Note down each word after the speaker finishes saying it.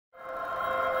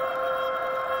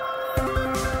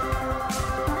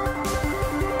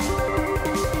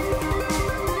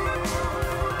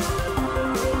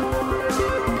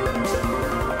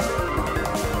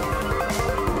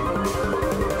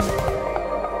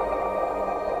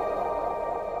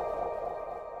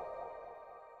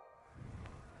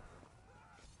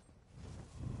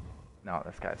No,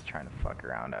 this guy's trying to fuck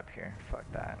around up here. Fuck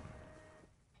that.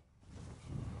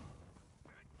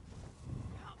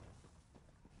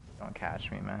 Don't catch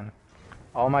me, man.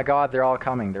 Oh my god, they're all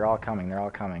coming. They're all coming. They're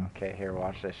all coming. Okay, here,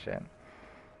 watch this shit.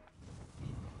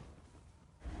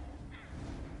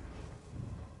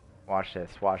 Watch this.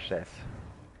 Watch this.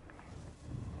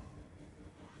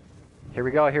 Here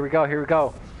we go. Here we go. Here we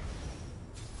go.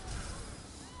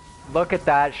 Look at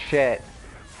that shit.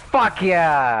 Fuck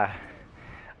yeah!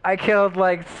 I killed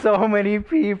like so many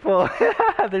people.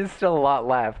 There's still a lot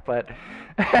left, but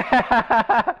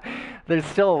there's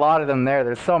still a lot of them there.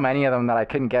 There's so many of them that I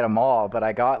couldn't get them all, but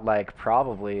I got like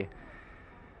probably...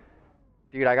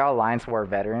 Dude, I got Alliance War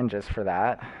Veteran just for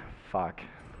that. Fuck.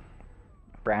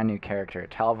 Brand new character.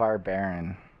 Talvar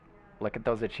Baron. Look at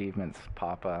those achievements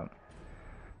pop up.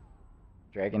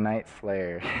 Dragon Knight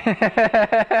Slayer.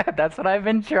 That's what I've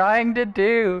been trying to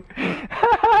do.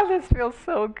 This feels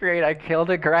so great. I killed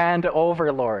a Grand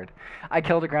Overlord. I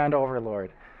killed a Grand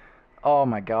Overlord. Oh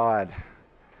my god.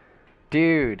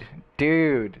 Dude.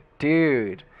 Dude.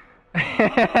 Dude.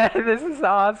 This is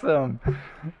awesome.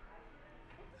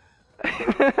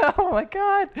 Oh my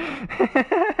god.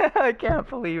 I can't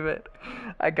believe it.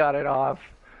 I got it off.